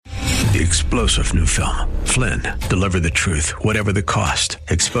The explosive new film, Flynn, deliver the truth, whatever the cost,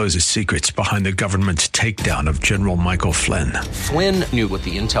 exposes secrets behind the government's takedown of General Michael Flynn. Flynn knew what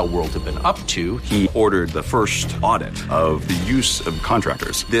the intel world had been up to. He ordered the first audit of the use of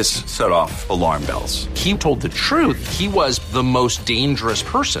contractors. This set off alarm bells. He told the truth. He was the most dangerous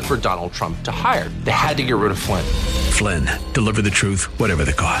person for Donald Trump to hire. They had to get rid of Flynn. Flynn, deliver the truth, whatever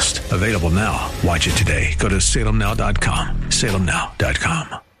the cost. Available now. Watch it today. Go to salemnow.com.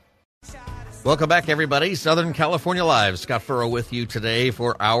 salemnow.com. Welcome back, everybody. Southern California Live. Scott Furrow with you today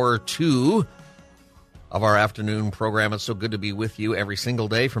for hour 2 of our afternoon program. It's so good to be with you every single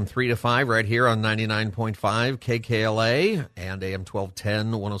day from 3 to 5 right here on 99.5 KKLA and AM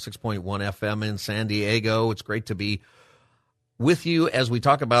 1210, 106.1 FM in San Diego. It's great to be with you as we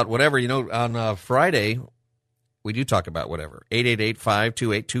talk about whatever. You know, on Friday, we do talk about whatever.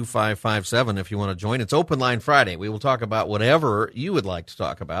 888-528-2557 if you want to join. It's Open Line Friday. We will talk about whatever you would like to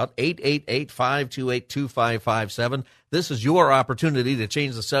talk about. 888-528-2557. This is your opportunity to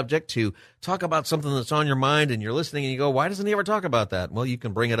change the subject, to talk about something that's on your mind, and you're listening and you go, why doesn't he ever talk about that? Well, you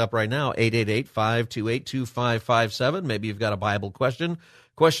can bring it up right now. 888-528-2557. Maybe you've got a Bible question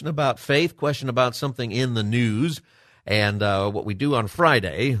about faith, question about something in the news. And what we do on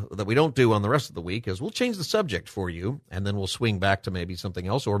Friday that we don't do on the rest of the week is we'll change the subject for you, and then we'll swing back to maybe something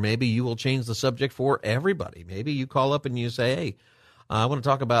else, or maybe you will change the subject for everybody. Maybe you call up and you say, hey, I want to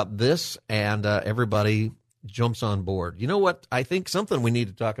talk about this, and everybody jumps on board. You know what? I think something we need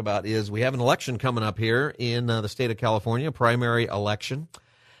to talk about is we have an election coming up here in the state of California, a primary election,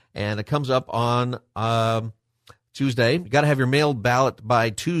 and it comes up on Tuesday. You got to have your mailed ballot by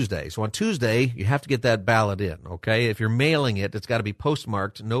Tuesday. So on Tuesday, you have to get that ballot in, okay? If you're mailing it, it's got to be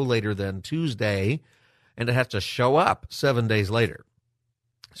postmarked no later than Tuesday, and it has to show up 7 days later.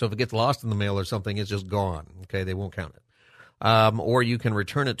 So if it gets lost in the mail or something, it's just gone, okay? They won't count it. Or you can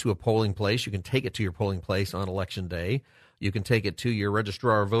return it to a polling place. You can take it to your polling place on Election Day. You can take it to your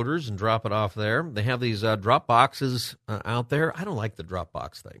registrar of voters and drop it off there. They have these drop boxes out there. I don't like the drop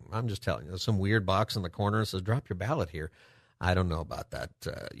box thing. I'm just telling you. There's some weird box in the corner that says, drop your ballot here. I don't know about that,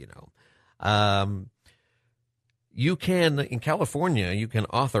 You can, in California, you can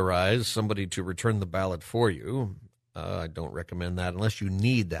authorize somebody to return the ballot for you. I don't recommend that unless you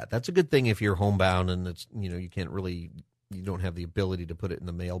need that. That's a good thing if you're homebound and it's, you can't really, you don't have the ability to put it in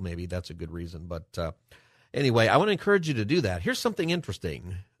the mail. Maybe that's a good reason. But anyway, I want to encourage you to do that. Here's something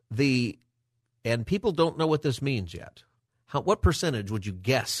interesting. And people don't know what this means yet. What percentage would you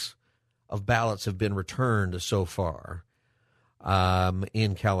guess of ballots have been returned so far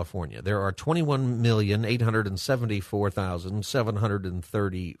in California? There are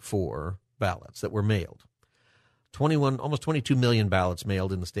 21,874,734 ballots that were mailed. Almost 22 million ballots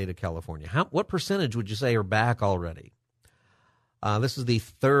mailed in the state of California. What percentage would you say are back already? This is the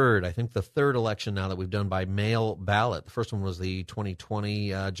third election now that we've done by mail ballot. The first one was the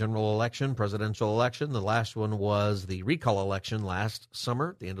 2020 general election, presidential election. The last one was the recall election last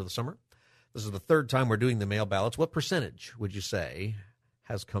summer, at the end of the summer. This is the third time we're doing the mail ballots. What percentage would you say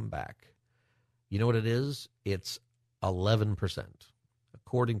has come back? You know what it is? It's 11%.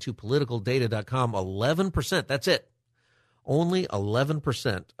 According to politicaldata.com, 11%. That's it. Only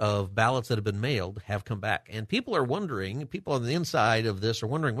 11% of ballots that have been mailed have come back. And people are wondering, people on the inside of this are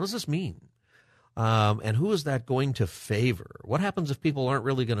wondering, what does this mean? And who is that going to favor? What happens if people aren't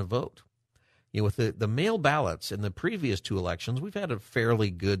really going to vote? With the mail ballots in the previous two elections, we've had a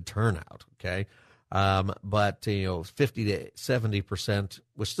fairly good turnout, okay? But 50 to 70%,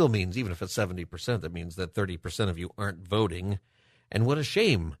 which still means, even if it's 70%, that means that 30% of you aren't voting. And what a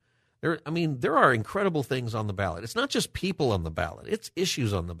shame. There are incredible things on the ballot. It's not just people on the ballot. It's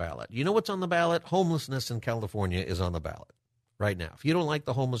issues on the ballot. You know what's on the ballot? Homelessness in California is on the ballot right now. If you don't like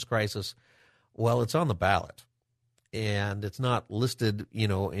the homeless crisis, well, it's on the ballot. And it's not listed,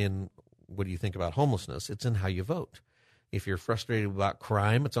 in what do you think about homelessness? It's in how you vote. If you're frustrated about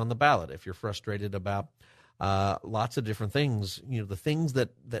crime, it's on the ballot. If you're frustrated about lots of different things, the things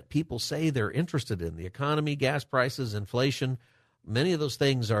that people say they're interested in, the economy, gas prices, inflation, many of those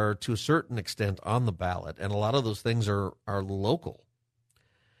things are, to a certain extent, on the ballot, and a lot of those things are local.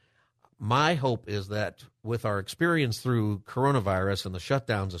 My hope is that with our experience through coronavirus and the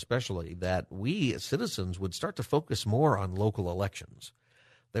shutdowns especially, that we as citizens would start to focus more on local elections,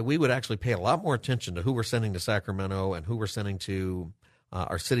 that we would actually pay a lot more attention to who we're sending to Sacramento and who we're sending to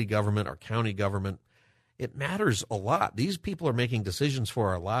our city government, our county government. It matters a lot. These people are making decisions for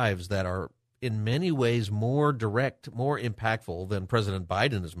our lives that are in many ways more direct, more impactful than President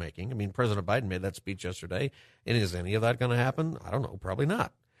Biden is making. I mean, President Biden made that speech yesterday, and is any of that going to happen? I don't know, probably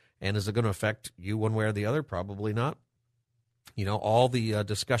not. And is it going to affect you one way or the other? Probably not. You know, all the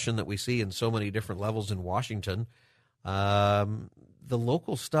discussion that we see in so many different levels in Washington, the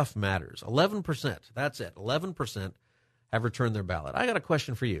local stuff matters. 11%, that's it. 11% have returned their ballot. I got a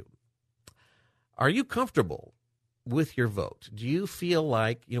question for you. Are you comfortable with your vote? Do you feel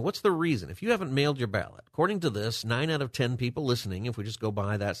like, what's the reason? If you haven't mailed your ballot, according to this, 9 out of 10 people listening, if we just go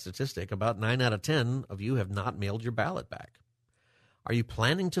by that statistic, about 9 out of 10 of you have not mailed your ballot back. Are you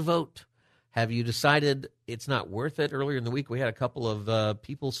planning to vote? Have you decided it's not worth it? Earlier in the week, we had a couple of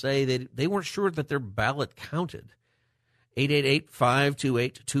people say they weren't sure that their ballot counted.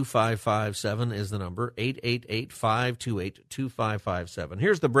 888-528-2557 is the number, 888-528-2557.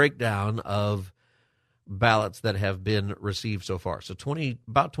 Here's the breakdown of ballots that have been received so far. So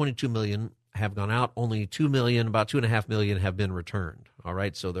about 22 million have gone out. Only 2 million, about 2.5 million have been returned. All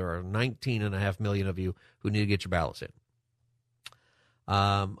right, so there are 19.5 million of you who need to get your ballots in.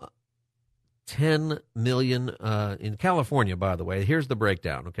 10 million in California, by the way. Here's the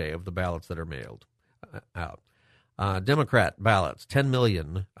breakdown, okay, of the ballots that are mailed out. Democrat ballots, 10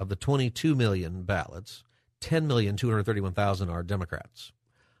 million of the 22 million ballots, 10,231,000 are Democrats.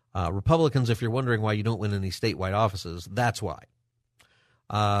 Republicans, if you're wondering why you don't win any statewide offices, that's why.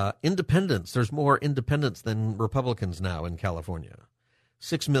 Independents, there's more independents than Republicans now in California.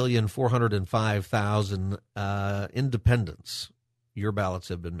 6,405,000 independents. Your ballots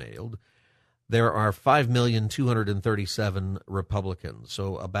have been mailed. There are 5,237,000 Republicans,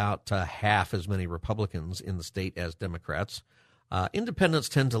 so about half as many Republicans in the state as Democrats. Independents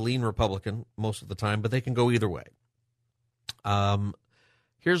tend to lean Republican most of the time, but they can go either way.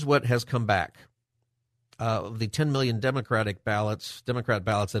 Here's what has come back. Of the 10 million Democrat ballots that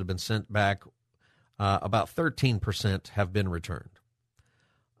have been sent back, about 13% have been returned.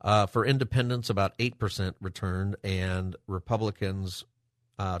 For independents, about 8% returned, and Republicans,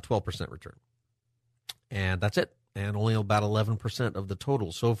 12% returned. And that's it. And only about 11% of the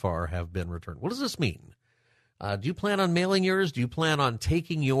total so far have been returned. What does this mean? Do you plan on mailing yours? Do you plan on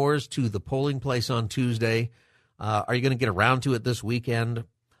taking yours to the polling place on Tuesday? Are you going to get around to it this weekend?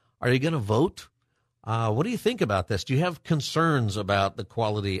 Are you going to vote? What do you think about this? Do you have concerns about the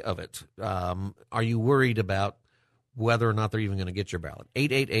quality of it? Are you worried about whether or not they're even going to get your ballot?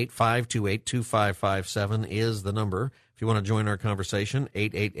 888-528-2557 is the number. If you want to join our conversation,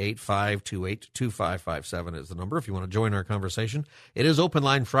 888-528-2557 is the number. If you want to join our conversation, it is Open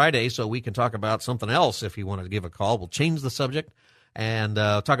Line Friday, so we can talk about something else if you want to give a call. We'll change the subject and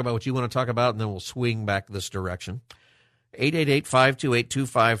talk about what you want to talk about, and then we'll swing back this direction.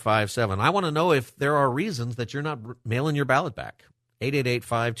 888-528-2557. I want to know if there are reasons that you're not mailing your ballot back.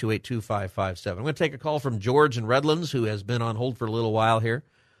 888-528-2557. I'm going to take a call from George in Redlands, who has been on hold for a little while here.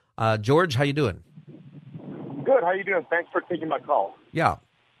 George, how you doing? Good. How you doing? Thanks for taking my call. Yeah.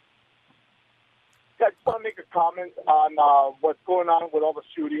 I just want to make a comment on what's going on with all the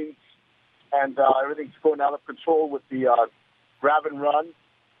shootings and everything's going out of control with the grab and run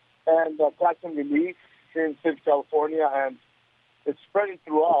and tax and relief here in Southern California, and it's spreading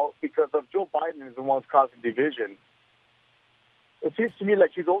throughout because of Joe Biden is the one causing division. It seems to me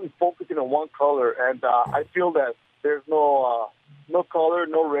like he's only focusing on one color, and I feel that there's no color,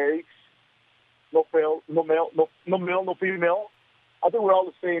 no race, no male, no female. I think we're all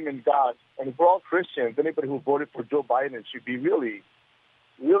the same in God, and if we're all Christians, anybody who voted for Joe Biden should be really,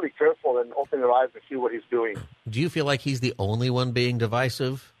 really careful and open their eyes and see what he's doing. Do you feel like he's the only one being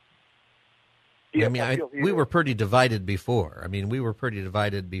divisive? Yes, I mean, we were pretty divided before. We were pretty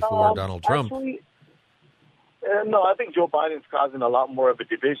divided before Donald Trump. Actually, no, I think Joe Biden's causing a lot more of a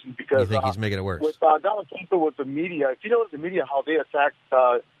division because you think he's making it worse? With Donald Trump, with the media, if you notice the media, how they attacked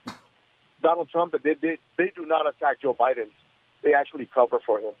Donald Trump, but they do not attack Joe Biden. They actually cover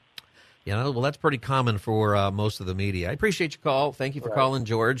for him. Well, that's pretty common for most of the media. I appreciate your call. Thank you for calling,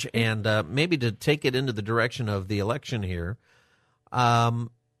 George. And maybe to take it into the direction of the election here,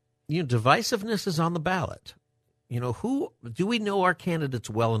 divisiveness is on the ballot. Who do we know our candidates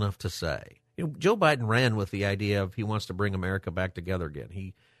well enough to say? Joe Biden ran with the idea of he wants to bring America back together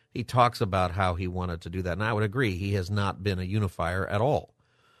again. He talks about how he wanted to do that, and I would agree he has not been a unifier at all.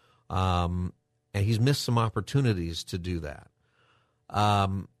 And he's missed some opportunities to do that.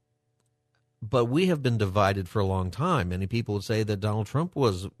 But we have been divided for a long time. Many people would say that Donald Trump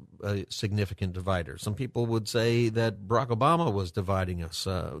was a significant divider. Some people would say that Barack Obama was dividing us,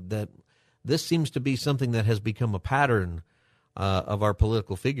 that this seems to be something that has become a pattern of our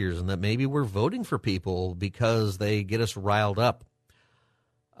political figures, and that maybe we're voting for people because they get us riled up.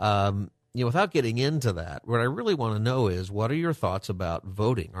 Without getting into that, what I really want to know is, what are your thoughts about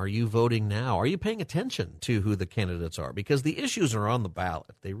voting? Are you voting now? Are you paying attention to who the candidates are? Because the issues are on the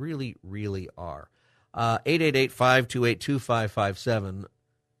ballot. They really, really are. 888-528-2557.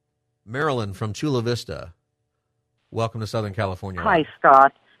 Marilyn from Chula Vista. Welcome to Southern California. Hi,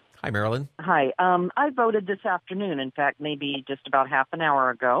 Scott. Hi, Marilyn. Hi. I voted this afternoon, in fact, maybe just about half an hour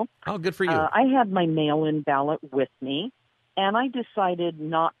ago. Oh, good for you. I had my mail-in ballot with me, and I decided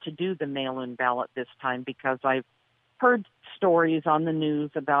not to do the mail-in ballot this time because I've heard stories on the news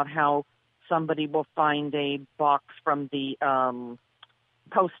about how somebody will find a box from the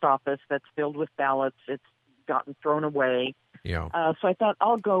post office that's filled with ballots. It's gotten thrown away. Yeah. So I thought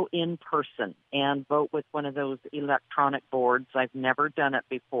I'll go in person and vote with one of those electronic boards. I've never done it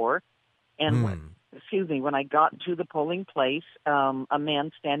before. And when I got to the polling place, a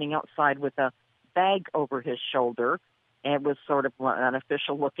man standing outside with a bag over his shoulder. It was sort of an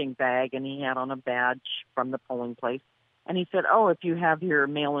official-looking bag, and he had on a badge from the polling place. And he said, "Oh, if you have your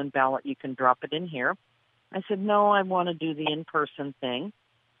mail-in ballot, you can drop it in here." I said, "No, I want to do the in-person thing."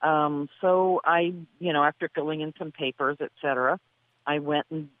 So I, after filling in some papers, et cetera, I went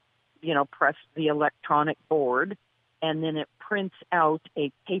and, pressed the electronic board, and then it prints out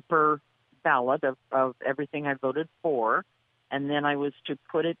a paper ballot of everything I voted for, and then I was to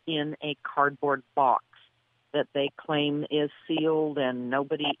put it in a cardboard box that they claim is sealed and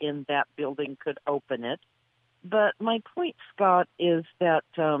nobody in that building could open it. But my point, Scott, is that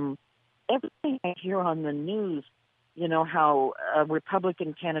everything I hear on the news, how a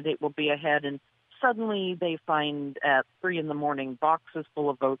Republican candidate will be ahead, and suddenly they find at 3 a.m. boxes full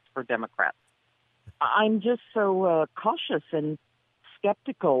of votes for Democrats. I'm just so cautious and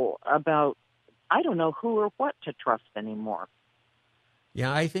skeptical about, I don't know who or what to trust anymore.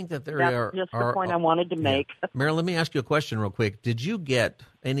 Yeah, I think that That's just the point I wanted to make. Marilyn, let me ask you a question real quick. Did you get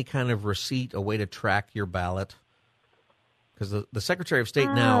any kind of receipt, a way to track your ballot? Because the Secretary of State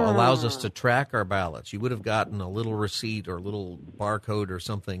now allows us to track our ballots. You would have gotten a little receipt or a little barcode or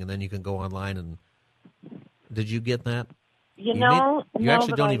something, and then you can go online and... Did you get that? You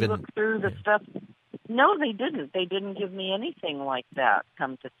actually don't even look through the stuff. No, they didn't. They didn't give me anything like that,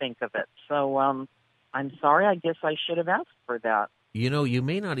 come to think of it. So I'm sorry. I guess I should have asked for that. You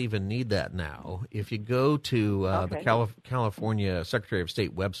may not even need that now. If you go to the California Secretary of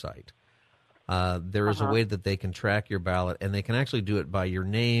State website, there is a way that they can track your ballot, and they can actually do it by your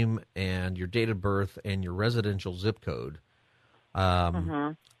name and your date of birth and your residential zip code.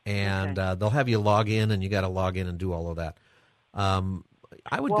 And they'll have you log in, and you got to log in and do all of that. I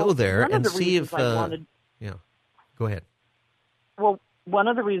would go there and see if... Yeah, go ahead. Well, one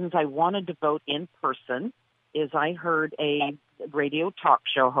of the reasons I wanted to vote in person is I heard a radio talk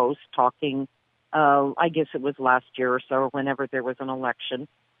show host talking, I guess it was last year or so, or whenever there was an election.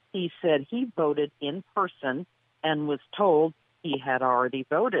 He said he voted in person and was told he had already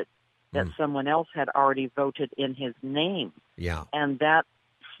voted, that someone else had already voted in his name. Yeah. And that,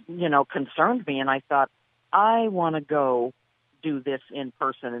 concerned me, and I thought, I want to go do this in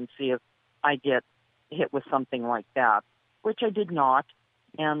person and see if I get hit with something like that, which I did not.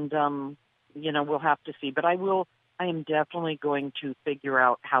 And, we'll have to see. But I am definitely going to figure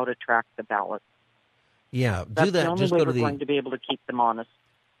out how to track the ballots. Yeah, That's do that. The only Just way go to we're going to be able to keep them honest.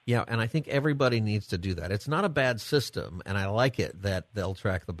 Yeah, and I think everybody needs to do that. It's not a bad system, and I like it that they'll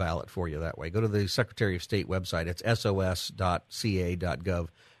track the ballot for you that way. Go to the Secretary of State website. It's sos.ca.gov.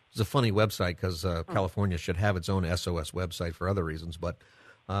 It's a funny website because California should have its own SOS website for other reasons, but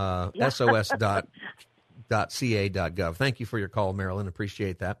sos.ca.gov. Thank you for your call, Marilyn.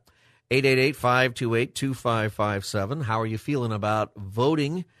 Appreciate that. 888-528-2557. How are you feeling about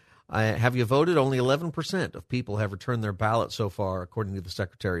voting? Have you voted? Only 11% of people have returned their ballot so far, according to the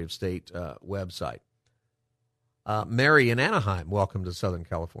Secretary of State website. Mary in Anaheim, welcome to Southern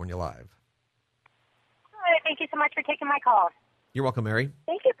California Live. Hi, thank you so much for taking my call. You're welcome, Mary.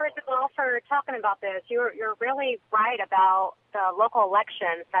 Thank you, first of all, for talking about this. You're really right about the local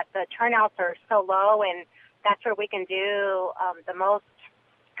elections, that the turnouts are so low, and that's where we can do the most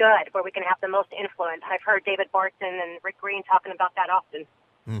good, where we can have the most influence. I've heard David Barton and Rick Green talking about that often.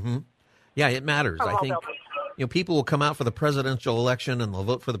 Mm-hmm. Yeah, it matters. I think people will come out for the presidential election and they'll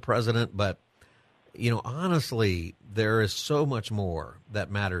vote for the president, but honestly, there is so much more that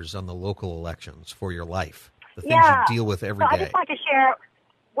matters on the local elections for your life, the things you deal with every day. I just wanted to share,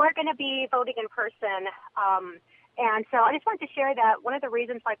 we're going to be voting in person, and so I just wanted to share that one of the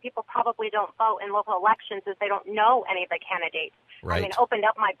reasons why people probably don't vote in local elections is they don't know any of the candidates. Right. I mean, opened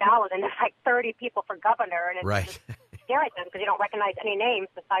up my ballot and there's like 30 people for governor, and it's right. just stare at them because you don't recognize any names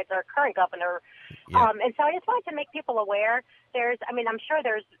besides our current governor. Yeah. And so I just wanted to make people aware. I'm sure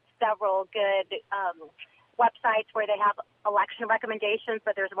there's several good websites where they have election recommendations,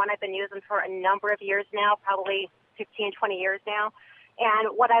 but there's one I've been using for a number of years now, probably 15, 20 years now. And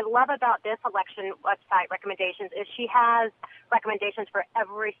what I love about this election website recommendations is she has recommendations for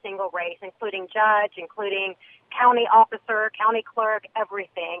every single race, including judge, including county officer, county clerk,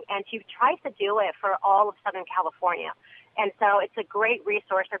 everything. And she tries to do it for all of Southern California. And so it's a great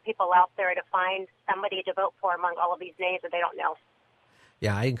resource for people out there to find somebody to vote for among all of these names that they don't know.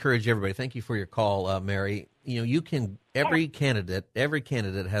 Yeah, I encourage everybody. Thank you for your call, Mary. You can every candidate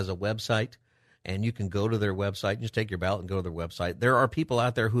has a website, and you can go to their website. Just take your ballot and go to their website. There are people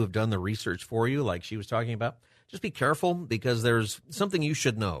out there who have done the research for you, like she was talking about. Just be careful, because there's something you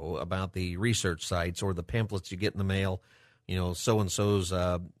should know about the research sites or the pamphlets you get in the mail. So-and-so's,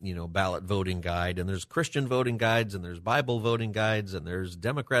 ballot voting guide, and there's Christian voting guides, and there's Bible voting guides, and there's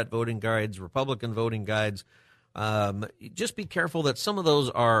Democrat voting guides, Republican voting guides. Just be careful that some of those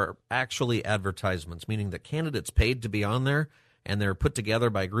are actually advertisements, meaning that candidates paid to be on there, and they're put together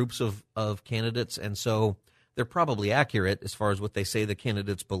by groups of candidates, and so they're probably accurate as far as what they say the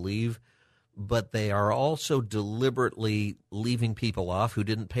candidates believe, but they are also deliberately leaving people off who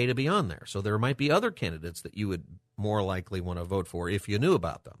didn't pay to be on there. So there might be other candidates that you would more likely want to vote for if you knew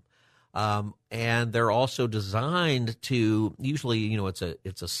about them. And they're also designed to, usually,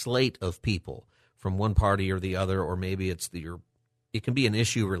 it's a slate of people from one party or the other, or maybe it can be an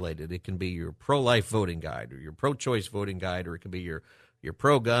issue related. It can be your pro-life voting guide or your pro-choice voting guide, or it can be your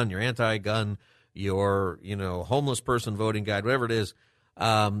pro-gun, your anti-gun, your, homeless person voting guide, whatever it is.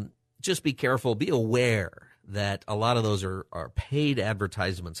 Just be careful. Be aware that a lot of those are paid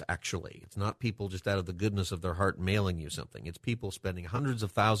advertisements, actually. It's not people just out of the goodness of their heart mailing you something. It's people spending hundreds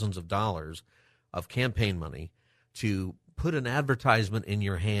of thousands of dollars of campaign money to put an advertisement in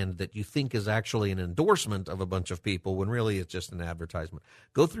your hand that you think is actually an endorsement of a bunch of people, when really it's just an advertisement.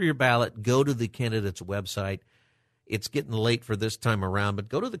 Go through your ballot. Go to the candidate's website. It's getting late for this time around, but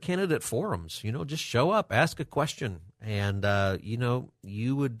go to the candidate forums. Just show up, ask a question, and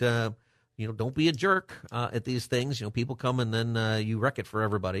you would don't be a jerk at these things. People come and then you wreck it for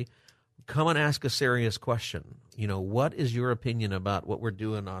everybody. Come and ask a serious question. What is your opinion about what we're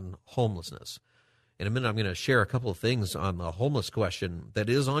doing on homelessness? In a minute, I'm going to share a couple of things on the homeless question that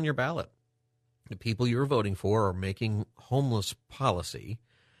is on your ballot. The people you're voting for are making homeless policy.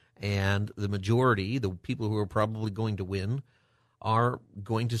 And the majority, the people who are probably going to win, are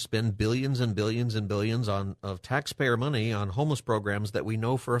going to spend billions and billions and billions of taxpayer money on homeless programs that we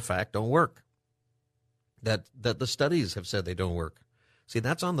know for a fact don't work, that the studies have said they don't work. See,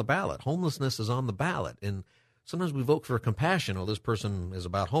 that's on the ballot. Homelessness is on the ballot. And sometimes we vote for compassion. Oh, this person is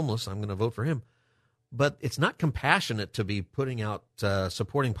about homeless, I'm going to vote for him. But it's not compassionate to be putting out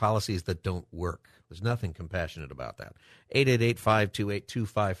supporting policies that don't work. There's nothing compassionate about that.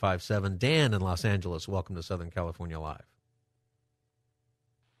 888-528-2557. Dan in Los Angeles, welcome to Southern California Live.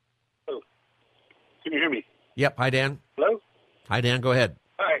 Oh, can you hear me? Yep. Hi, Dan. Hello? Hi, Dan. Go ahead.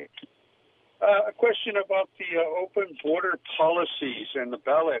 Hi. A question about the open border policies and the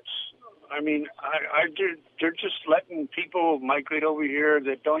ballots. I mean, they're just letting people migrate over here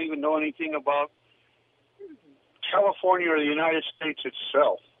that don't even know anything about California or the United States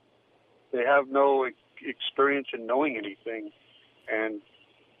itself. They have no experience in knowing anything, and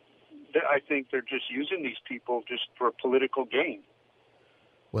I think they're just using these people just for political gain.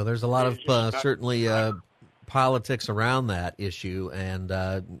 Well, there's a lot of certainly politics around that issue, and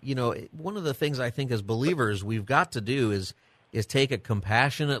one of the things I think as believers we've got to do is take a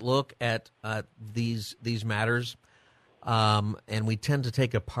compassionate look at these matters, and we tend to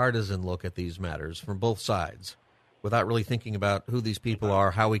take a partisan look at these matters from both sides, without really thinking about who these people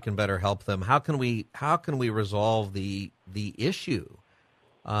are, how we can better help them, how can we resolve the issue?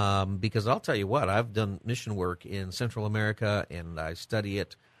 Because I'll tell you what, I've done mission work in Central America and I study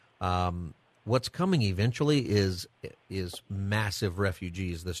it. What's coming eventually is massive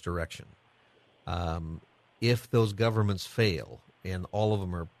refugees this direction. If those governments fail, and all of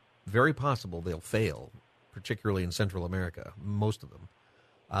them are very possible they'll fail, particularly in Central America, most of them,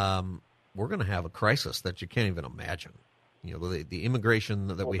 we're going to have a crisis that you can't even imagine. The immigration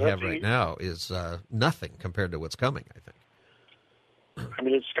that we have right now is nothing compared to what's coming, I think. I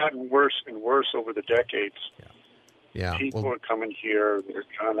mean, it's gotten worse and worse over the decades. Yeah. People are coming here, they're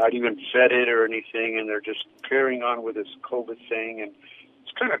not even vetted or anything, and they're just carrying on with this COVID thing. And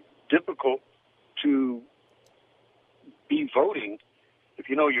it's kind of difficult to be voting if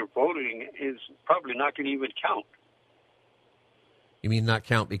you know your voting is probably not going to even count. You mean not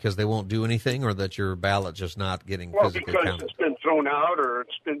count because they won't do anything, or that your ballot's just not getting physically counted? Well, because it's been thrown out, or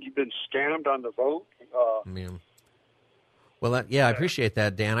you've been scammed on the vote. Well, I appreciate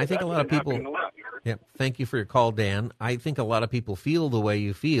that, Dan. I think a lot of people. Yeah, thank you for your call, Dan. I think a lot of people feel the way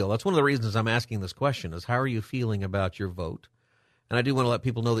you feel. That's one of the reasons I'm asking this question: is how are you feeling about your vote? And I do want to let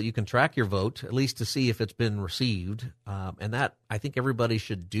people know that you can track your vote, at least to see if it's been received. And that, I think everybody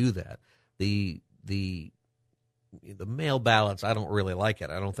should do that. The mail ballots, I don't really like it.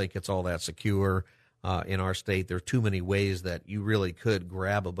 I don't think it's all that secure in our state. There are too many ways that you really could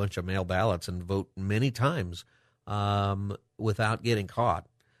grab a bunch of mail ballots and vote many times without getting caught.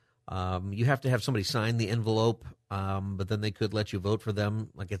 You have to have somebody sign the envelope, but then they could let you vote for them.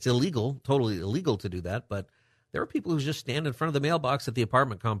 Like, it's illegal, totally illegal to do that, but there are people who just stand in front of the mailbox at the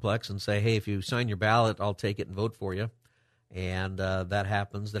apartment complex and say, hey, if you sign your ballot, I'll take it and vote for you. And that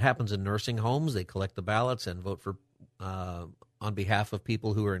happens. That happens in nursing homes. They collect the ballots and vote for on behalf of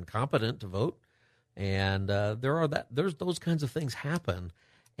people who are incompetent to vote. And there's those kinds of things happen.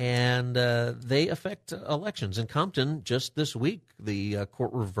 And they affect elections. In Compton, just this week, the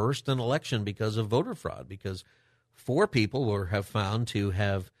court reversed an election because of voter fraud, because 4 people have found to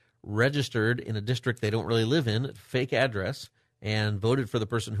have registered in a district they don't really live in, fake address, and voted for the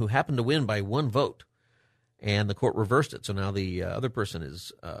person who happened to win by 1 vote. And the court reversed it. So now the other person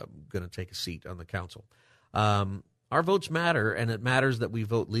is going to take a seat on the council. Our votes matter, and it matters that we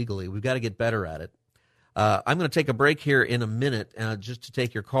vote legally. We've got to get better at it. I'm going to take a break here in a minute just to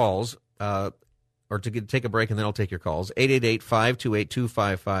take your calls, take a break, and then I'll take your calls.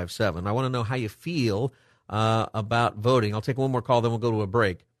 888-528-2557. I want to know how you feel about voting. I'll take one more call, then we'll go to a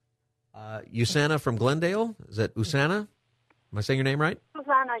break. Usana from Glendale. Is that Usana? Am I saying your name right?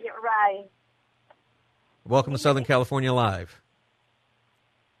 Usana, you're right. Welcome to Southern California Live.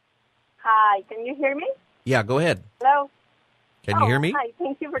 Hi, can you hear me? Yeah, go ahead. Hello? Can you hear me? Hi,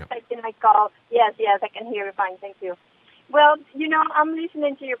 thank you for taking my call. Yes, I can hear you fine, thank you. Well, I'm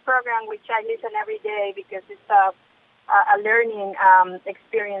listening to your program, which I listen every day because it's a learning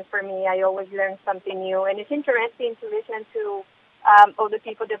experience for me. I always learn something new, and it's interesting to listen to all the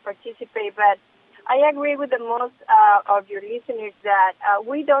people that participate, but I agree with the most of your listeners that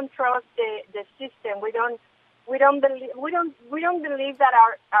we don't trust the system. We don't believe that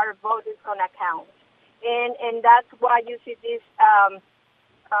our vote is going to count, and that's why you see this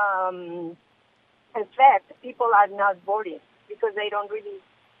effect. People are not voting because they don't really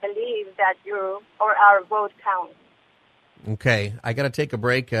believe that our vote counts. Okay, I got to take a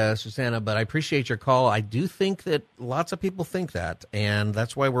break, Susanna, but I appreciate your call. I do think that lots of people think that, and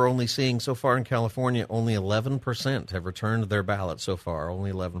that's why we're only seeing so far in California, only 11% have returned their ballot so far,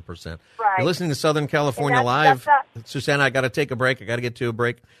 only 11%. Right. You're listening to Southern California Live. Susanna, I got to take a break. I got to get to a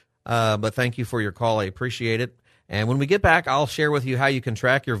break, but thank you for your call. I appreciate it. And when we get back, I'll share with you how you can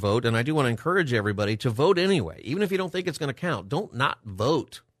track your vote, and I do want to encourage everybody to vote anyway, even if you don't think it's going to count. Don't not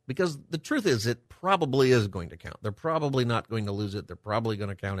vote. Because the truth is, it probably is going to count. They're probably not going to lose it. They're probably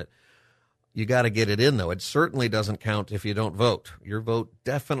going to count it. You got to get it in, though. It certainly doesn't count if you don't vote. Your vote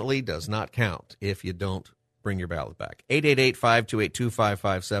definitely does not count if you don't bring your ballot back.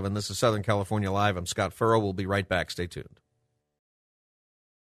 888-528-2557. This is Southern California Live. I'm Scott Furrow. We'll be right back. Stay tuned.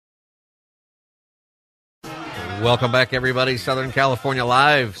 Welcome back, everybody. Southern California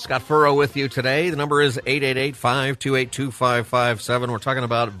Live. Scott Furrow with you today. The number is 888-528-2557. We're talking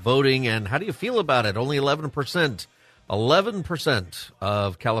about voting, and how do you feel about it? Only 11%. 11%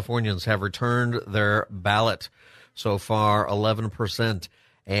 of Californians have returned their ballot so far, 11%.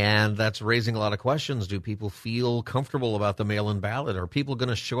 And that's raising a lot of questions. Do people feel comfortable about the mail-in ballot? Are people going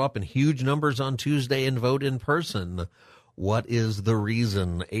to show up in huge numbers on Tuesday and vote in person? What is the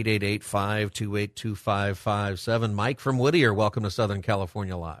reason? 888-528-2557. Mike from Whittier, welcome to Southern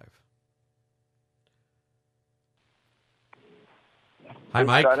California Live. Hi,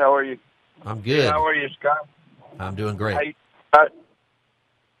 Mike. Scott, how are you? I'm good. Hey, how are you, Scott? I'm doing great. Hey,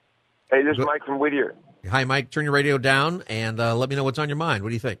 this is Mike from Whittier. Hi, Mike. Turn your radio down and let me know what's on your mind. What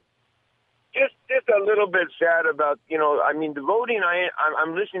do you think? Just a little bit sad about, the voting.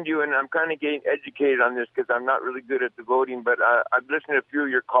 I'm listening to you, and I'm kind of getting educated on this because I'm not really good at the voting, but I've listened to a few of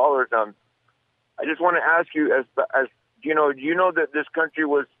your callers. I just want to ask you, as do you know that this country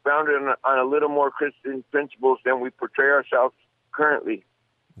was founded on a little more Christian principles than we portray ourselves currently?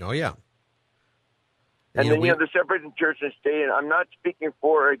 Oh, yeah. And then, the separation of church and state, and I'm not speaking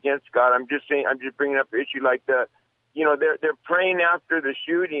for or against God. I'm just bringing up an issue like that. They're praying after the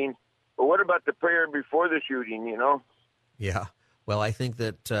shooting, but what about the prayer before the shooting, Yeah. Well, I think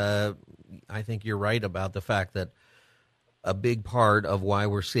that I think you're right about the fact that a big part of why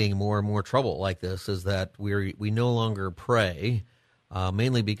we're seeing more and more trouble like this is that we no longer pray,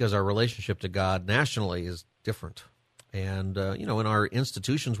 mainly because our relationship to God nationally is different. And, in our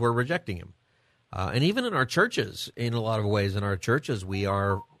institutions, we're rejecting him. And even in our churches, in a lot of ways, in our churches, we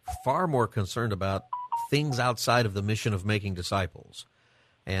are far more concerned about things outside of the mission of making disciples.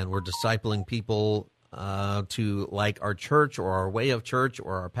 And we're discipling people to like our church or our way of church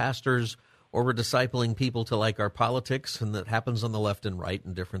or our pastors, or we're discipling people to like our politics, and that happens on the left and right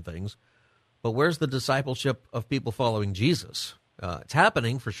and different things. But where's the discipleship of people following Jesus? It's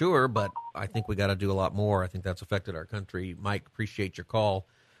happening for sure, but I think we got to do a lot more. I think that's affected our country. Mike, appreciate your call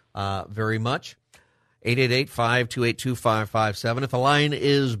very much. 888-528-2557. If the line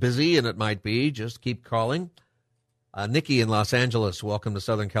is busy, and it might be, just keep calling. Nikki in Los Angeles, welcome to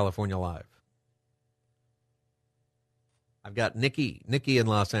Southern California Live. I've got Nikki in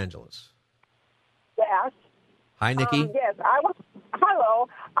Los Angeles. Yes. Hi, Nikki. Yes, hello.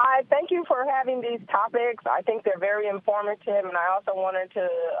 I thank you for having these topics. I think they're very informative, and I also wanted to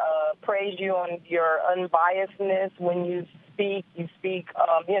praise you on your unbiasedness when you speak. You speak,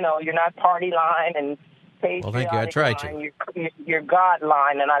 you're not party line and patriotic. Well, thank you. I try to. You're God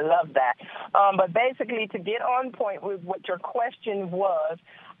line, and I love that. But basically, to get on point with what your question was,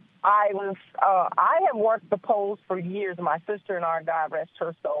 I have worked the polls for years. My sister and I, God rest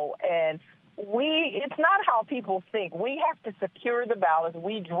her soul, and it's not how people think. We have to secure the ballots.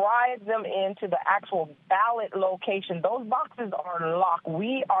 We drive them into the actual ballot location. Those boxes are locked.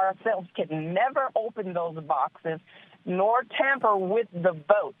 We ourselves can never open those boxes nor tamper with the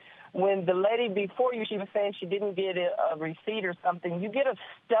vote. When the lady before you, she was saying she didn't get a receipt or something, you get a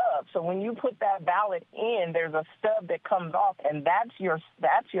stub. So when you put that ballot in, there's a stub that comes off, and that's your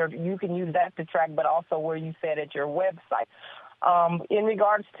you can use that to track, but also where you said at your website. In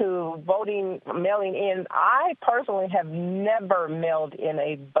regards to voting, mailing in, I personally have never mailed in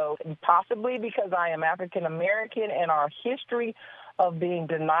a vote, possibly because I am African American and our history of being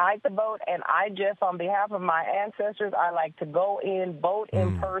denied the vote. And I just, on behalf of my ancestors, I like to go in, vote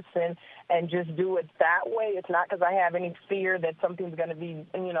in person, and just do it that way. It's not because I have any fear that something's going to be,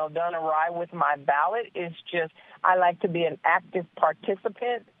 done awry with my ballot. It's just I like to be an active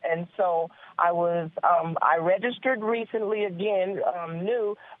participant. And so I registered recently again,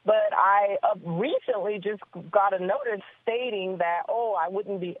 new, but I recently just got a notice stating that, I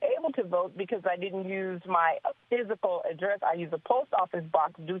wouldn't be able to vote because I didn't use my physical address. I used a post office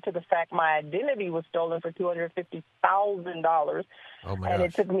box due to the fact my identity was stolen for $250,000. Oh my and gosh.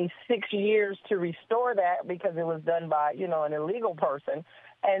 It took me 6 years to restore that because it was done by, an illegal person.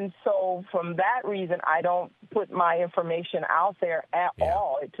 And so from that reason, I don't put my information out there at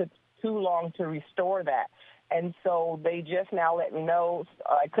all. It took too long to restore that. And so they just now let me know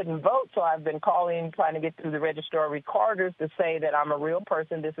I couldn't vote, so I've been calling, trying to get through the registrar of recorders to say that I'm a real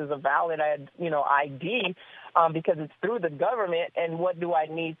person. This is a valid, ID because it's through the government, and what do I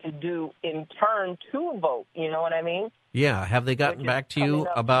need to do in turn to vote? You know what I mean? Yeah. Have they gotten back to you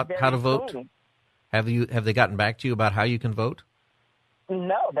about how to vote? Soon. Have they gotten back to you about how you can vote?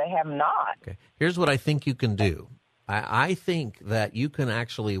 No, they have not. Okay. Here's what I think you can do. I think that you can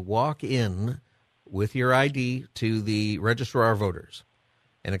actually walk in with your ID to the registrar of voters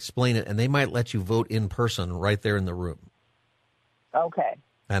and explain it, and they might let you vote in person right there in the room. Okay.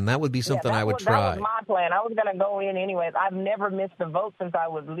 And that would be something I would try. That was my plan. I was going to go in anyways. I've never missed a vote since I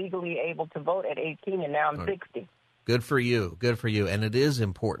was legally able to vote at 18, and now I'm 60. Good for you. Good for you. And it is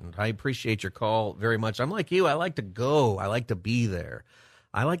important. I appreciate your call very much. I'm like you. I like to go. I like to be there.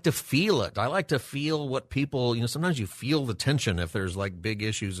 I like to feel it. I like to feel what people, sometimes you feel the tension if there's like big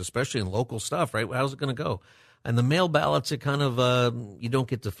issues, especially in local stuff, right? How's it going to go? And the mail ballots, it kind of, you don't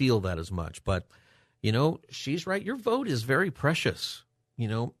get to feel that as much. But, she's right. Your vote is very precious.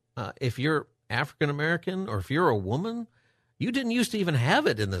 If you're African American or if you're a woman, you didn't used to even have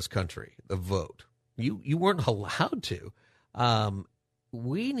it in this country, the vote. You weren't allowed to.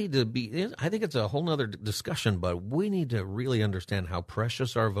 We need to be, I think it's a whole nother discussion, but we need to really understand how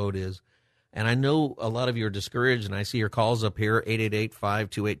precious our vote is. And I know a lot of you are discouraged, and I see your calls up here,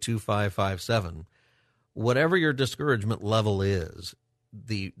 888-528-2557. Whatever your discouragement level is,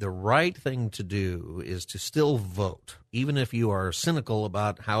 the right thing to do is to still vote, even if you are cynical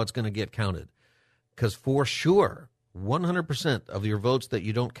about how it's going to get counted. Because for sure, 100% of your votes that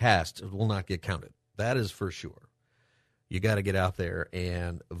you don't cast will not get counted. That is for sure. You got to get out there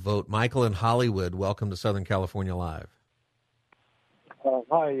and vote. Michael in Hollywood, welcome to Southern California Live.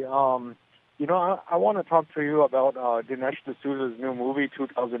 Hi. I want to talk to you about Dinesh D'Souza's new movie,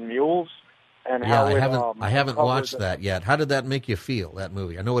 2,000 Mules, and how I haven't watched that yet. How did that make you feel, that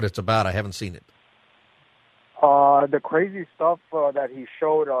movie? I know what it's about. I haven't seen it. The crazy stuff that he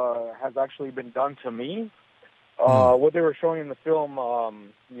showed has actually been done to me. What they were showing in the film,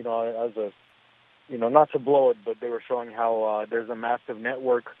 as a not to blow it, but they were showing how there's a massive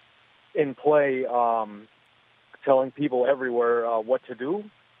network in play telling people everywhere what to do.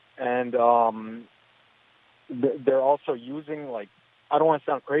 And they're also using, I don't want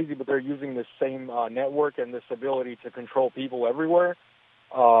to sound crazy, but they're using this same network and this ability to control people everywhere,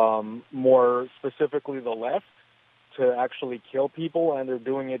 more specifically the left, to actually kill people, and they're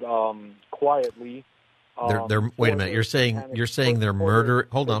doing it quietly. Wait a minute. You're saying they're murder.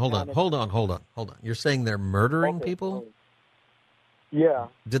 Hold on. You're saying they're murdering people? Yeah.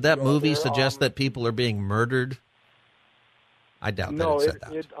 Did that movie suggest that people are being murdered? I doubt that it said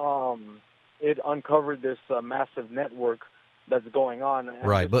that. It uncovered this massive network that's going on. And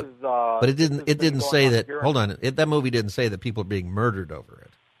right, but it didn't. It didn't say that. Hold on. That movie didn't say that people are being murdered over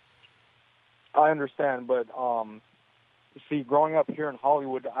it. I understand, but see, growing up here in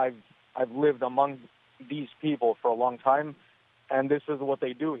Hollywood, I've lived among these people for a long time, and this is what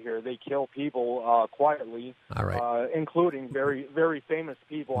they do here. They kill people quietly, all right, including very, very famous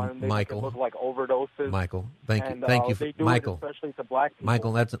people, and they look like overdoses. Michael, thank you, they do Michael. It especially to black people.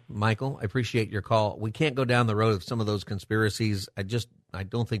 Michael. I appreciate your call. We can't go down the road of some of those conspiracies. I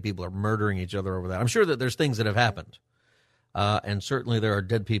don't think people are murdering each other over that. I'm sure that there's things that have happened, and certainly there are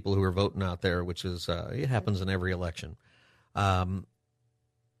dead people who are voting out there, which is it happens in every election.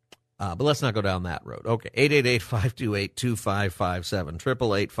 But let's not go down that road. Okay,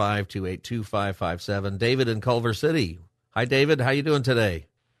 888-528-2557, 888-528-2557. David in Culver City. Hi, David. How you doing today?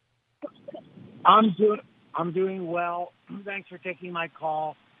 I'm doing well. Thanks for taking my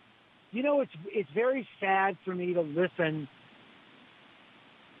call. You know, it's very sad for me to listen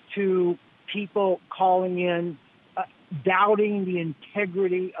to people calling in, doubting the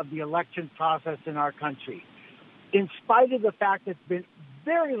integrity of the election process in our country. In spite of the fact that there's been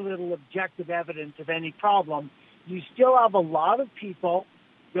very little objective evidence of any problem, you still have a lot of people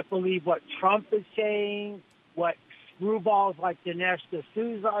that believe what Trump is saying, what screwballs like Dinesh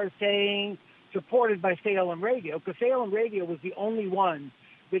D'Souza are saying, supported by Salem Radio, because Salem Radio was the only one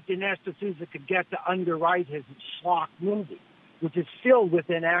that Dinesh D'Souza could get to underwrite his schlock movie, which is filled with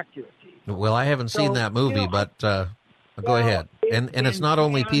inaccuracies. Well, I haven't seen that movie, but go ahead. And it's not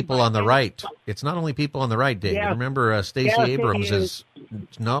only people on the right. It's not only people on the right, David. Remember, Stacey Abrams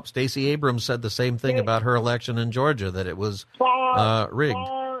Stacey Abrams said the same thing about her election in Georgia, that it was rigged.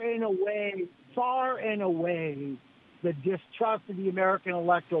 Far and away, the distrust of the American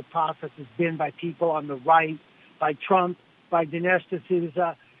electoral process has been by people on the right, by Trump, by Dinesh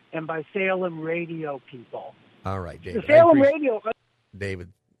D'Souza, and by Salem Radio people. All right, David. The Salem Radio.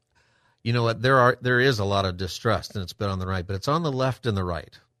 David. You know what? There is a lot of distrust, and it's been on the right, but it's on the left and the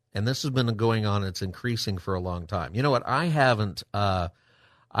right. And this has been going on. It's increasing for a long time. You know what? I have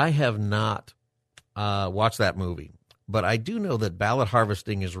not watched that movie, but I do know that ballot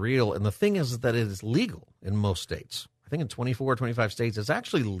harvesting is real. And the thing is that it is legal in most states. I think in 24 or 25 states, it's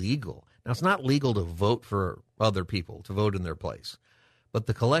actually legal. Now, it's not legal to vote for other people, to vote in their place. But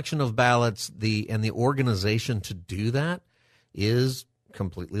the collection of ballots, and the organization to do that is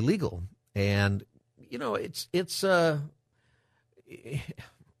completely legal. And, you know, it's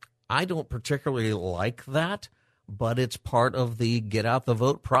I don't particularly like that, but it's part of the get out the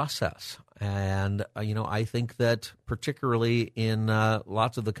vote process. And, you know, I think that particularly in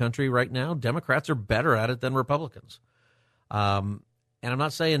lots of the country right now, Democrats are better at it than Republicans. And I'm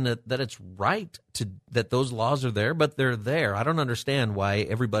not saying that it's right that those laws are there, but they're there. I don't understand why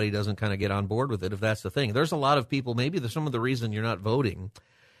everybody doesn't kind of get on board with it, if that's the thing. There's a lot of people, maybe some of the reason you're not voting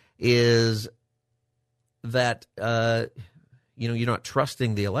is that, you know, you're not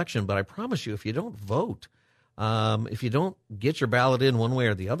trusting the election. But I promise you, if you don't vote, if you don't get your ballot in one way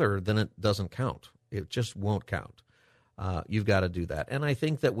or the other, then it doesn't count. It just won't count. You've got to do that. And I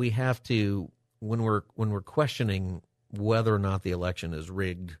think that we have to, when we're questioning whether or not the election is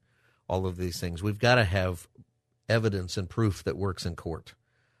rigged, all of these things, we've got to have evidence and proof that works in court.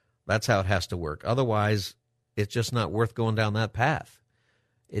 That's how it has to work. Otherwise, it's just not worth going down that path.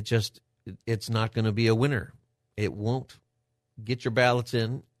 It's not going to be a winner. It won't get your ballots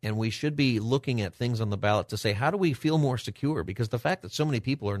in, and we should be looking at things on the ballot to say, how do we feel more secure? Because the fact that so many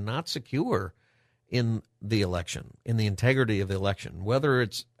people are not secure in the election, in the integrity of the election, whether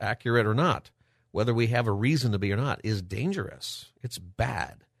it's accurate or not, whether we have a reason to be or not, is dangerous. It's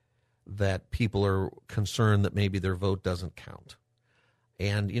bad that people are concerned that maybe their vote doesn't count.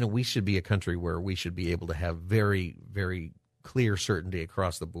 And, you know, we should be a country where we should be able to have very, very clear certainty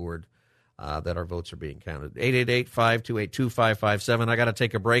across the board that our votes are being counted. 888-528-2557. I got to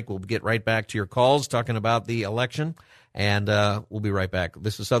take a break. We'll get right back to your calls talking about the election, and we'll be right back.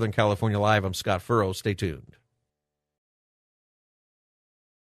 This is Southern California Live. I'm Scott Furrow. Stay tuned.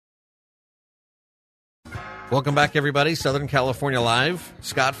 Welcome back, everybody. Southern California Live.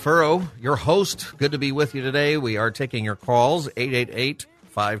 Scott Furrow, your host. Good to be with you today. We are taking your calls,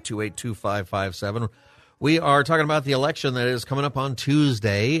 888-528-2557. We are talking about the election that is coming up on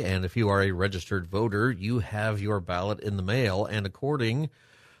Tuesday, and if you are a registered voter, you have your ballot in the mail, and according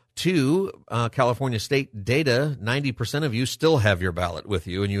to California state data, 90% of you still have your ballot with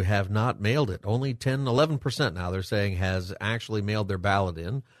you, and you have not mailed it. Only 11% now, they're saying, has actually mailed their ballot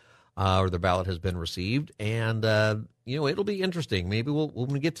in, or their ballot has been received, and it'll be interesting. Maybe when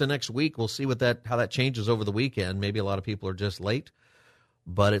we get to next week, we'll see how that changes over the weekend. Maybe a lot of people are just late.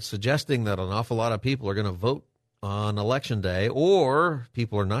 But it's suggesting that an awful lot of people are going to vote on Election Day, or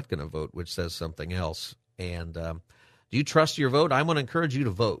people are not going to vote, which says something else. And do you trust your vote? I want to encourage you to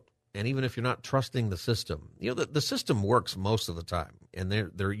vote. And even if you're not trusting the system, the system works most of the time.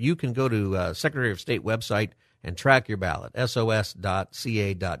 And you can go to Secretary of State website and track your ballot, sos.ca.gov.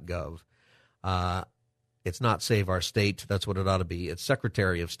 It's not Save Our State. That's what it ought to be. It's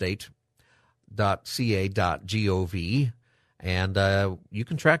Secretary of State.ca.gov. And you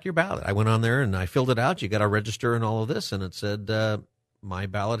can track your ballot. I went on there and I filled it out. You got to register and all of this. And it said, my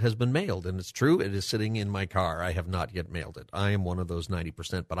ballot has been mailed. And it's true. It is sitting in my car. I have not yet mailed it. I am one of those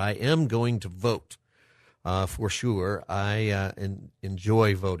 90%, but I am going to vote for sure. I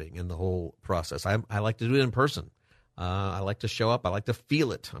enjoy voting in the whole process. I like to do it in person. I like to show up. I like to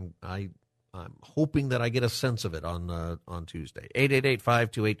feel it. I'm hoping that I get a sense of it on Tuesday.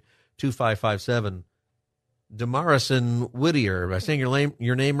 888-528-2557. Damaris in Whittier. Am I saying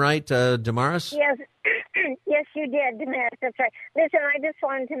your name right, Damaris? Yes. Yes, you did, Damaris. That's right. Listen, I just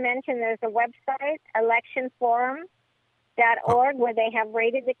wanted to mention there's a website, electionforum.org, where they have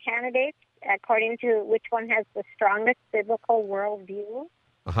rated the candidates according to which one has the strongest biblical worldview.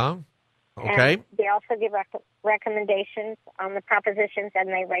 Uh-huh. Okay. And they also give recommendations on the propositions, and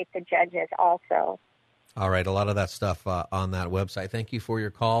they rate the judges also. All right. A lot of that stuff on that website. Thank you for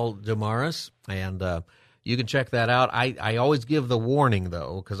your call, Damaris. And you can check that out. I always give the warning,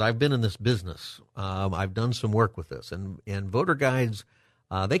 though, because I've been in this business. I've done some work with this. And voter guides,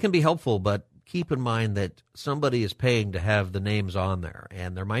 they can be helpful, but keep in mind that somebody is paying to have the names on there.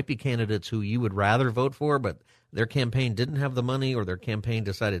 And there might be candidates who you would rather vote for, but their campaign didn't have the money, or their campaign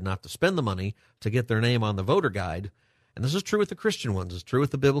decided not to spend the money to get their name on the voter guide. And this is true with the Christian ones. It's true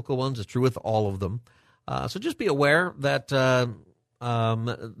with the biblical ones. It's true with all of them. So just be aware that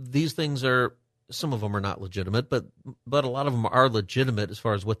these things are, some of them are not legitimate, but a lot of them are legitimate as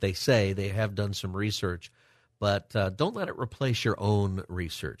far as what they say. They have done some research, but don't let it replace your own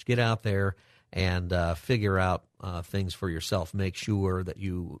research. Get out there and figure out things for yourself. Make sure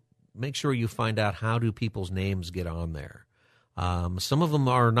you find out, how do people's names get on there. Some of them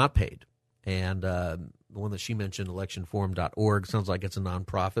are not paid, and the one that she mentioned, electionforum.org, sounds like it's a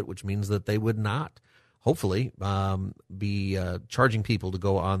nonprofit, which means that they would not, hopefully, be charging people to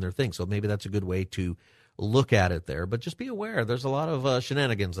go on their thing. So maybe that's a good way to look at it there. But just be aware, there's a lot of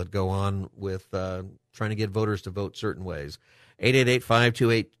shenanigans that go on with trying to get voters to vote certain ways.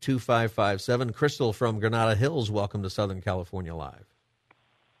 888-528-2557. Crystal from Granada Hills, welcome to Southern California Live.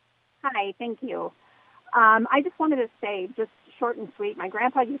 Hi, thank you. I just wanted to say, just short and sweet, my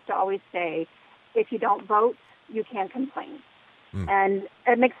grandpa used to always say, if you don't vote, you can't complain. And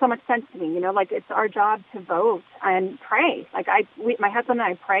it makes so much sense to me, like it's our job to vote and pray. Like my husband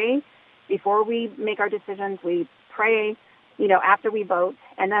and I pray before we make our decisions. We pray, after we vote,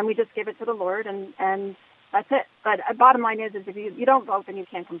 and then we just give it to the Lord, and that's it. But bottom line is if you don't vote, then you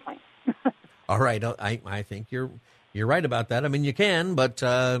can't complain. All right. I think you're right about that. I mean, you can, but,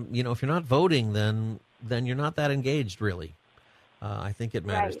 if you're not voting, then you're not that engaged, really. I think it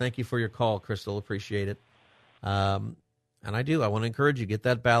matters. Right. Thank you for your call, Crystal. Appreciate it. And I want to encourage you, get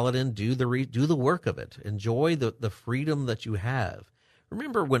that ballot in, do the work of it. Enjoy the freedom that you have.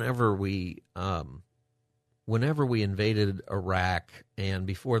 Remember whenever we invaded Iraq, and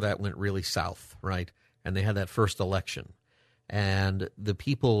before that went really south, right? And they had that first election. And the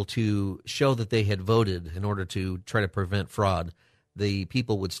people, to show that they had voted in order to try to prevent fraud, the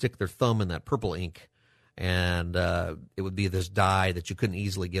people would stick their thumb in that purple ink, and it would be this dye that you couldn't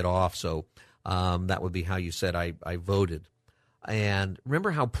easily get off. So that would be how you said, I voted. And remember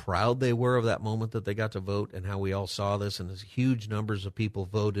how proud they were of that moment that they got to vote, and how we all saw this, and there's huge numbers of people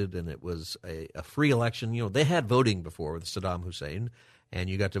voted, and it was a free election. They had voting before with Saddam Hussein, and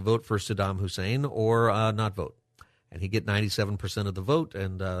you got to vote for Saddam Hussein or not vote. And he'd get 97% of the vote,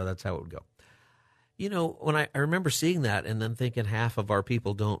 and that's how it would go. When I remember seeing that and then thinking half of our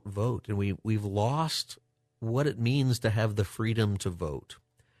people don't vote, and we've lost what it means to have the freedom to vote.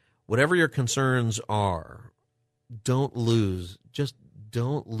 Whatever your concerns are, don't lose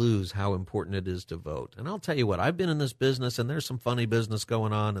how important it is to vote. And I'll tell you what, I've been in this business, and there's some funny business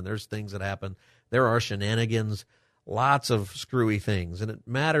going on, and there's things that happen. There are shenanigans. Lots of screwy things, and it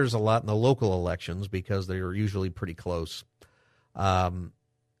matters a lot in the local elections because they are usually pretty close.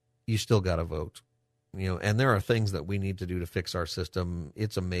 You still got to vote, and there are things that we need to do to fix our system.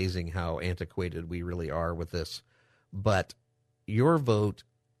 It's amazing how antiquated we really are with this, but your vote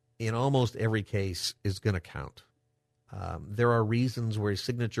in almost every case is going to count. There are reasons where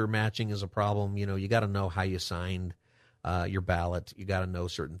signature matching is a problem. You got to know how you signed your ballot. You got to know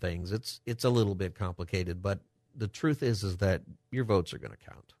certain things. It's a little bit complicated, but the truth is that your votes are going to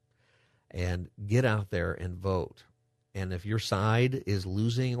count. And get out there and vote. And if your side is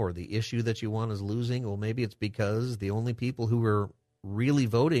losing or the issue that you want is losing, well, maybe it's because the only people who are really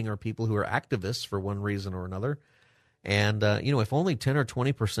voting are people who are activists for one reason or another. And, if only 10 or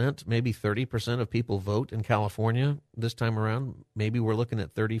 20%, maybe 30% of people vote in California this time around, maybe we're looking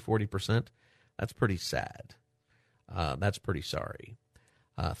at 30, 40%. That's pretty sad. That's pretty sorry.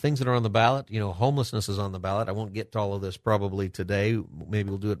 Things that are on the ballot, homelessness is on the ballot. I won't get to all of this probably today. Maybe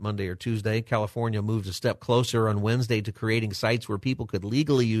we'll do it Monday or Tuesday. California moved a step closer on Wednesday to creating sites where people could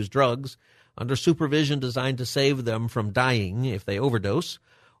legally use drugs under supervision designed to save them from dying if they overdose,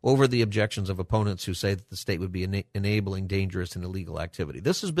 over the objections of opponents who say that the state would be enabling dangerous and illegal activity.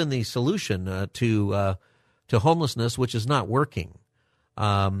 This has been the solution to homelessness, which is not working.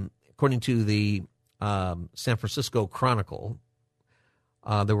 According to the San Francisco Chronicle,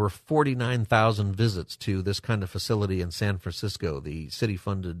 there were 49,000 visits to this kind of facility in San Francisco, the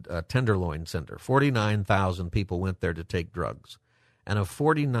city-funded Tenderloin Center. 49,000 people went there to take drugs. And of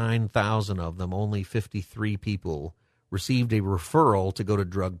 49,000 of them, only 53 people received a referral to go to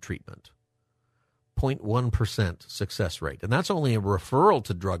drug treatment. 0.1% success rate. And that's only a referral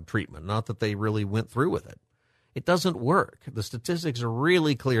to drug treatment, not that they really went through with it. It doesn't work. The statistics are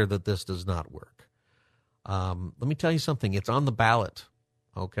really clear that this does not work. Let me tell you something. It's on the ballot.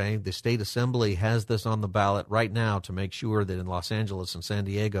 Okay, the state assembly has this on the ballot right now to make sure that in Los Angeles and San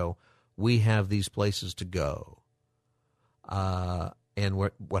Diego, we have these places to go. And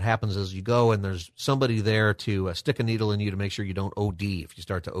what happens is you go and there's somebody there to stick a needle in you to make sure you don't OD if you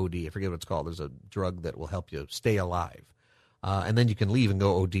start to OD. I forget what it's called. There's a drug that will help you stay alive. And then you can leave and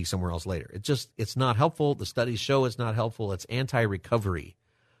go OD somewhere else later. It's not helpful. The studies show it's not helpful. It's anti-recovery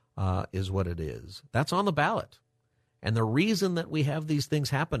is what it is. That's on the ballot. And the reason that we have these things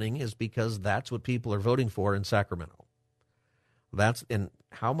happening is because that's what people are voting for in Sacramento. And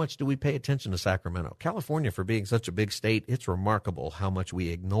how much do we pay attention to Sacramento? California, for being such a big state, it's remarkable how much we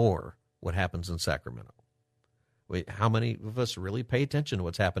ignore what happens in Sacramento. How many of us really pay attention to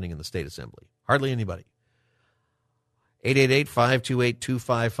what's happening in the state assembly? Hardly anybody.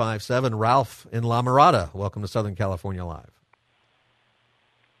 888-528-2557. Ralph in La Mirada. Welcome to Southern California Live.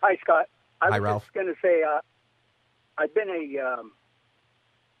 Hi, Scott. Hi, Ralph. I was just going to say I've been a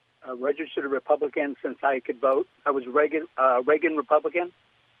registered Republican since I could vote. I was Reagan Republican,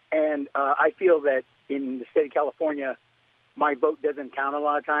 and I feel that in the state of California, my vote doesn't count a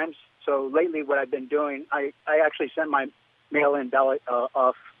lot of times. So lately what I've been doing, I actually sent my mail-in ballot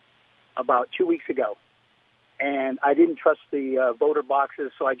off about 2 weeks ago, and I didn't trust the voter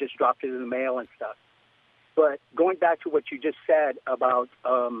boxes, so I just dropped it in the mail and stuff. But going back to what you just said about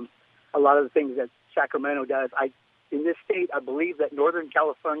a lot of the things that Sacramento does, in this state, I believe that Northern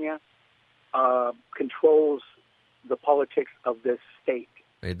California controls the politics of this state.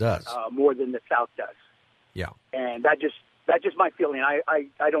 It does. More than the South does. Yeah. And that's just my feeling.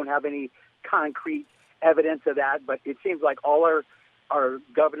 I don't have any concrete evidence of that, but it seems like all our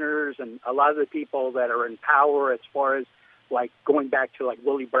governors and a lot of the people that are in power, as far as like going back to like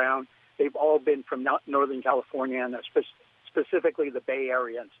Willie Brown, they've all been from Northern California and specifically the Bay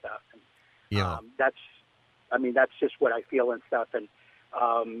Area and stuff. And, yeah. That's just what I feel and stuff. And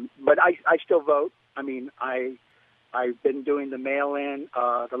but I still vote. I mean, I've been doing the mail-in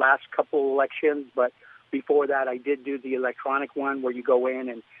the last couple elections, but before that, I did do the electronic one where you go in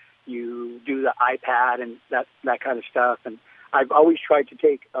and you do the iPad and that kind of stuff. And I've always tried to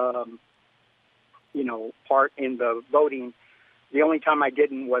take part in the voting. The only time I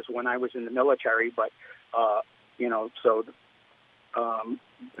didn't was when I was in the military, but so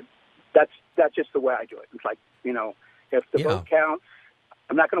that's just the way I do it. It's like, if the vote counts,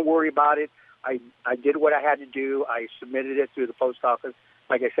 I'm not going to worry about it. I did what I had to do. I submitted it through the post office.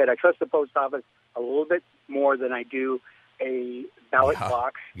 Like I said, I trust the post office a little bit more than I do a ballot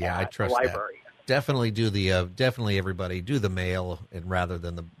box at I trust the library. That. Definitely do definitely everybody do the mail, and rather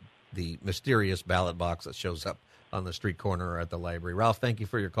than the mysterious ballot box that shows up on the street corner or at the library. Ralph, thank you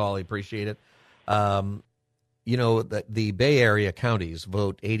for your call. I appreciate it. The Bay Area counties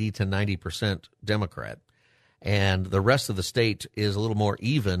vote 80 to 90% Democrat, and the rest of the state is a little more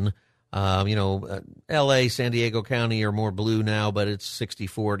even. L.A., San Diego County are more blue now, but it's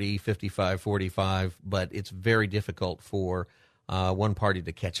 60-40, 55-45. But it's very difficult for one party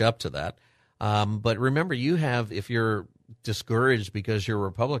to catch up to that. But remember, if you're discouraged because you're a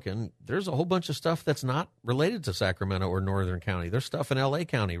Republican, there's a whole bunch of stuff that's not related to Sacramento or Northern County. There's stuff in L.A.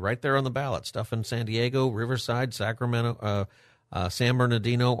 County right there on the ballot, stuff in San Diego, Riverside, Sacramento, San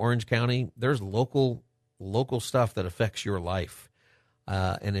Bernardino, Orange County. There's local stuff that affects your life.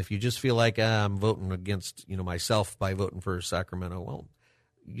 And if you just feel like I'm voting against myself by voting for Sacramento, well,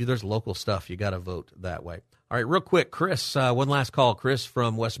 there's local stuff. You got to vote that way. All right, real quick, Chris, one last call. Chris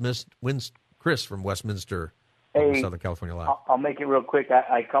from Westminster, hey, Southern California Live. I'll make it real quick.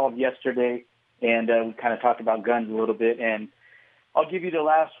 I called yesterday, and we kind of talked about guns a little bit. And I'll give you the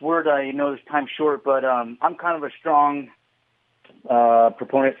last word. I know this time's short, but I'm kind of a strong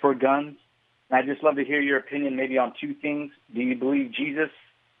proponent for guns. And I'd just love to hear your opinion maybe on two things. Do you believe Jesus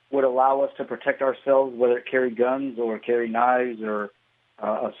would allow us to protect ourselves, whether it carry guns or carry knives or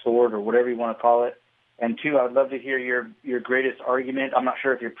a sword or whatever you want to call it? And two, I would love to hear your greatest argument. I'm not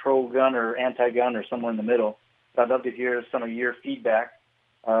sure if you're pro-gun or anti-gun or somewhere in the middle, but I'd love to hear some of your feedback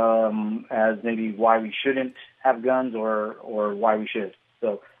as maybe why we shouldn't have guns or why we should.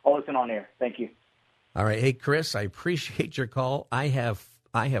 So I'll listen on air. Thank you. All right. Hey, Chris, I appreciate your call. I have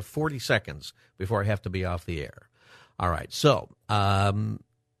 40 seconds before I have to be off the air. All right. So, how do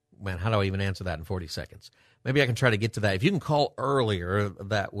I even answer that in 40 seconds? Maybe I can try to get to that. If you can call earlier,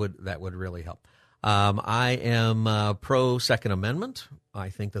 that would really help. I am pro Second Amendment. I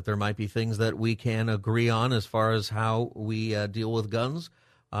think that there might be things that we can agree on as far as how we deal with guns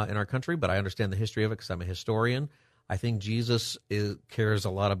in our country, but I understand the history of it because I'm a historian. I think Jesus cares a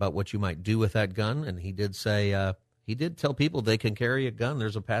lot about what you might do with that gun, and he did say he did tell people they can carry a gun.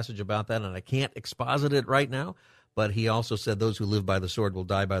 There's a passage about that, and I can't exposit it right now, but he also said those who live by the sword will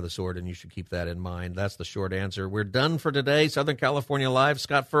die by the sword, and you should keep that in mind. That's the short answer. We're done for today. Southern California Live.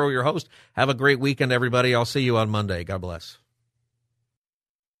 Scott Furrow, your host. Have a great weekend, everybody. I'll see you on Monday. God bless.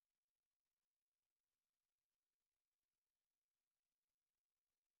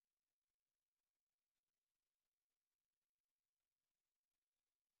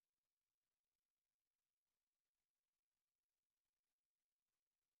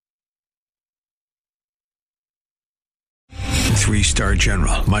 Three-star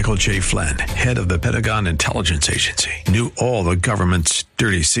General Michael J. Flynn, head of the Pentagon Intelligence Agency, knew all the government's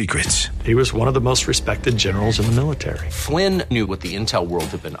dirty secrets. He was one of the most respected generals in the military. Flynn knew what the intel world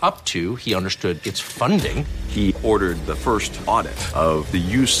had been up to. He understood its funding. He ordered the first audit of the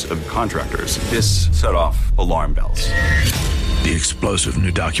use of contractors. This set off alarm bells. The explosive new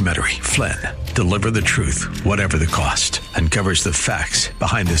documentary, Flynn, Deliver the Truth, Whatever the Cost, uncovers the facts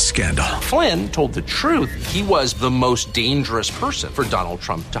behind this scandal. Flynn told the truth. He was the most dangerous person for Donald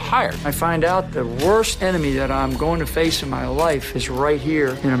Trump to hire. I find out the worst enemy that I'm going to face in my life is right here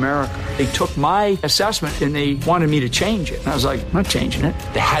in America. They took my assessment and they wanted me to change it. And I was like, I'm not changing it.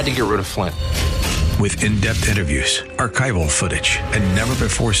 They had to get rid of Flynn. With in-depth interviews, archival footage, and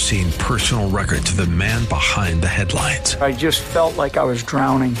never-before-seen personal records of the man behind the headlines. I just felt like I was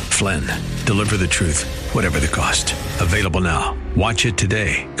drowning. Flynn, Deliver the Truth, Whatever the Cost. Available now. Watch it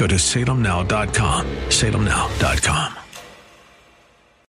today. Go to salemnow.com. salemnow.com.